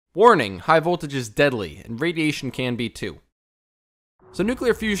Warning, high voltage is deadly, and radiation can be too. So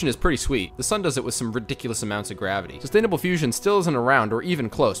nuclear fusion is pretty sweet. The sun does it with some ridiculous amounts of gravity. Sustainable fusion still isn't around or even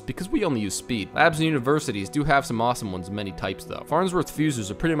close because we only use speed. Labs and universities do have some awesome ones of many types though. Farnsworth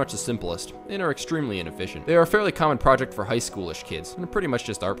fusors are pretty much the simplest and are extremely inefficient. They are a fairly common project for high schoolish kids and are pretty much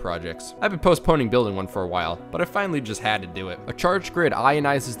just art projects. I've been postponing building one for a while, but I finally just had to do it. A charged grid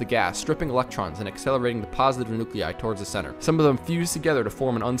ionizes the gas, stripping electrons and accelerating the positive nuclei towards the center. Some of them fuse together to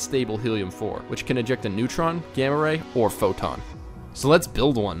form an unstable helium-4, which can eject a neutron, gamma ray, or photon. So let's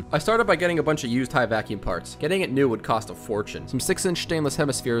build one. I started by getting a bunch of used high vacuum parts. Getting it new would cost a fortune. Some 6-inch stainless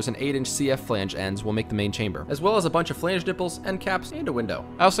hemispheres and 8-inch CF flange ends will make the main chamber, as well as a bunch of flange nipples, end caps, and a window.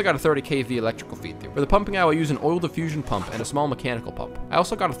 I also got a 30 kV electrical feed through. For the pumping I will use an oil diffusion pump and a small mechanical pump. I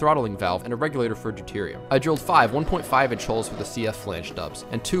also got a throttling valve and a regulator for deuterium. I drilled 5 1.5-inch holes for the CF flange stubs,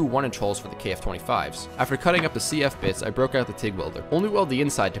 and 2 1-inch holes for the KF25s. After cutting up the CF bits, I broke out the TIG welder. Only weld the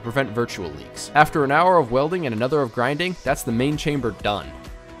inside to prevent virtual leaks. After an hour of welding and another of grinding, that's the main chamber done.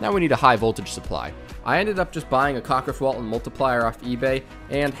 Now we need a high voltage supply. I ended up just buying a Cocker-Walton multiplier off eBay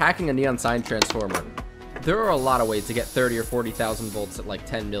and hacking a neon sign transformer. There are a lot of ways to get 30 or 40,000 volts at like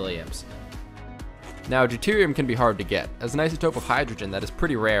 10 milliamps. Now, deuterium can be hard to get, as an isotope of hydrogen that is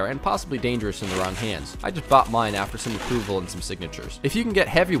pretty rare and possibly dangerous in the wrong hands. I just bought mine after some approval and some signatures. If you can get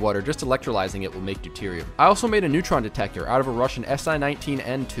heavy water, just electrolyzing it will make deuterium. I also made a neutron detector out of a Russian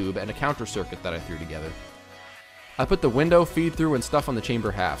SI-19N tube and a counter circuit that I threw together. I put the window, feed through, and stuff on the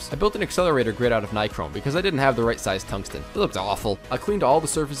chamber halves. I built an accelerator grid out of nichrome because I didn't have the right size tungsten. It looked awful. I cleaned all the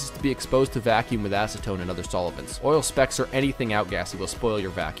surfaces to be exposed to vacuum with acetone and other solvents. Oil specks or anything outgassy will spoil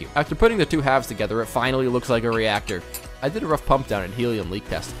your vacuum. After putting the two halves together, it finally looks like a reactor. I did a rough pump down and helium leak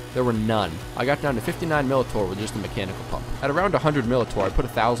test. There were none. I got down to 59 millitorr with just a mechanical pump. At around 100 millitorr, I put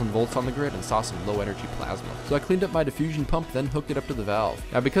 1,000 volts on the grid and saw some low energy plasma. So I cleaned up my diffusion pump, then hooked it up to the valve.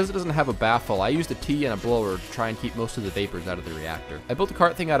 Now because it doesn't have a baffle, I used a T and a blower to try and keep most of the vapors out of the reactor. I built a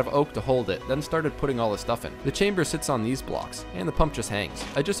cart thing out of oak to hold it, then started putting all the stuff in. The chamber sits on these blocks, and the pump just hangs.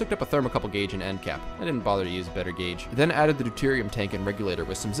 I just hooked up a thermocouple gauge and end cap. I didn't bother to use a better gauge. Then added the deuterium tank and regulator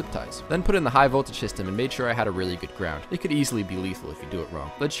with some zip ties. Then put in the high voltage system and made sure I had a really good ground. It could easily be lethal if you do it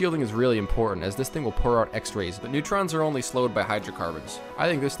wrong. Lead shielding is really important as this thing will pour out X-rays, but neutrons are only slowed by hydrocarbons. I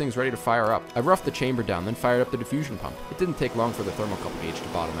think this thing's ready to fire up. I roughed the chamber down, then fired up the diffusion pump. It didn't take long for the thermocouple gauge to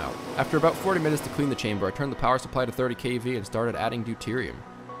bottom out. After about 40 minutes to clean the chamber, I turned the power supply to 30 kV and started adding deuterium.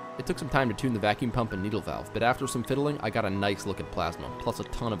 It took some time to tune the vacuum pump and needle valve, but after some fiddling, I got a nice looking plasma, plus a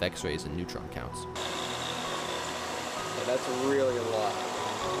ton of X-rays and neutron counts. Yeah, that's really a lot.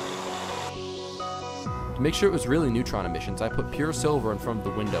 To make sure it was really neutron emissions, I put pure silver in front of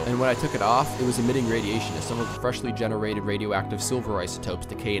the window, and when I took it off, it was emitting radiation as some of the freshly generated radioactive silver isotopes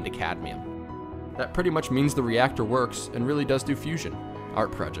decay into cadmium. That pretty much means the reactor works and really does do fusion.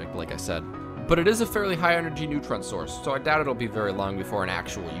 Art project, like I said. But it is a fairly high energy neutron source, so I doubt it'll be very long before an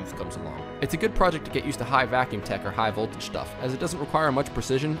actual use comes along. It's a good project to get used to high vacuum tech or high voltage stuff, as it doesn't require much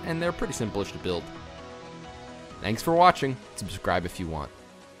precision and they're pretty simplish to build. Thanks for watching. Subscribe if you want.